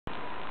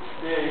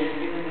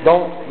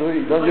Don't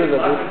use that, dude.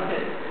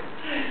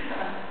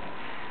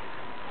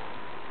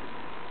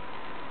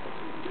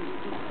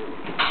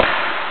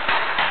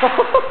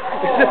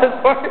 Is this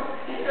part?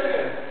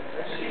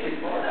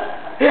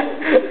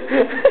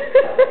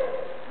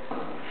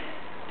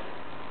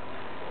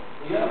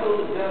 You got a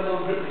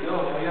little grip to go.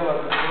 You have a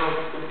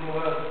little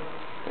more up.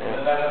 And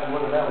then I have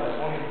more than that with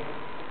 20.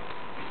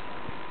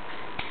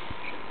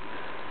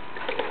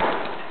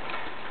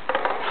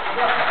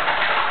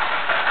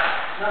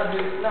 Not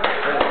good.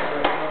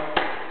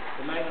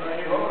 The mic right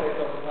here. Roll it a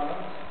couple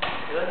times.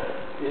 Good?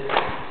 Yeah.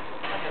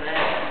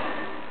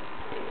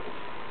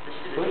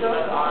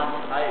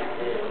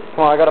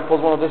 Come on, I gotta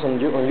post one of this on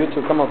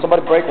YouTube. Come on,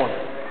 somebody break one.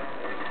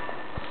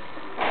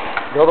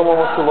 The other one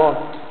was too long.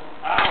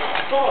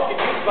 Fucking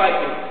you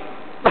biking.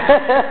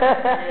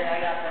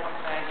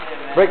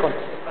 Break one.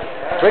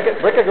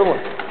 Break a good one.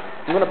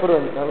 I'm gonna put it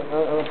in, I'm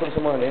gonna put it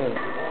somewhere on the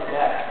internet.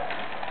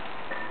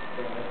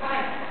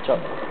 Chop.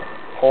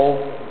 Hold.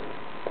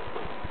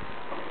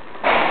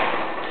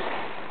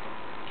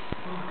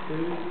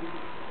 Dude.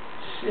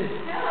 Shit.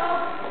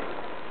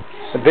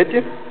 It bit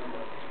you?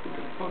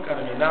 Fuck out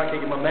of me. Now I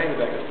can't get my magnet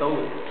back. I stole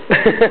it.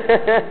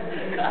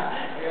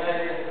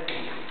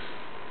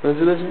 Let's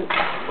do this.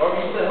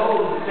 Barbara, you said hold.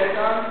 Is it check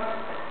on?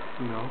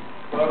 No.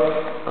 Barbara.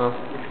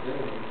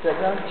 Check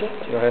on? Check.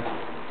 Go ahead.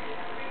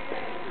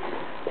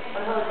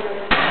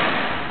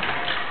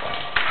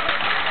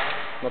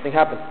 Nothing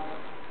happened.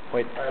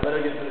 Wait. Alright, let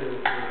her get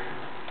through.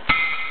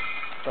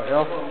 What the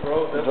hell? Bro,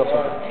 that's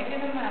fine.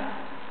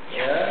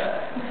 Yeah.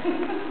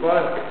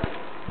 Fun.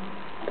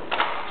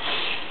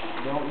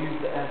 Don't use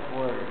the F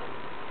word.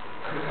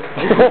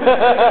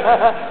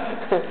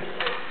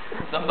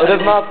 It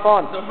is not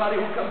fun. Somebody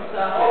who comes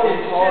out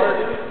is hard,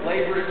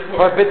 labor is hard.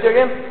 What, bit you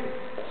again?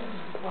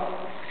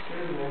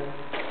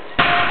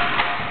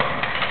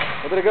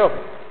 Where did it go?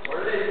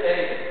 Where did they say,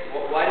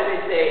 why did they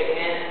say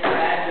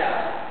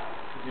anti-fragile?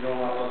 Because you don't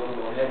want those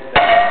little heads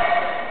down.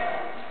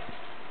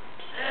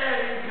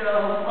 There you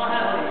go,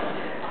 finally.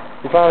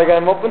 You finally got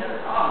him open? You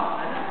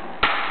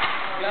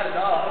got it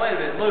off. Wait a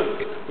minute, Luke.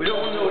 We don't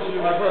want to know what you're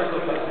doing first.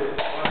 Look at this.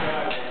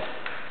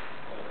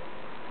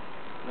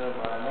 Never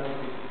mind. Let me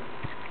see.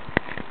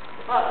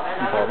 Fuck,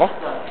 man, I Barbara.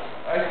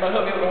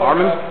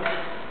 Armin.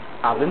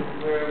 Alvin.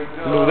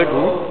 Do the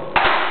glue.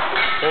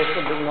 Hold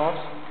some big knots.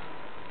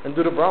 And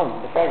do the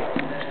brown, the faggot.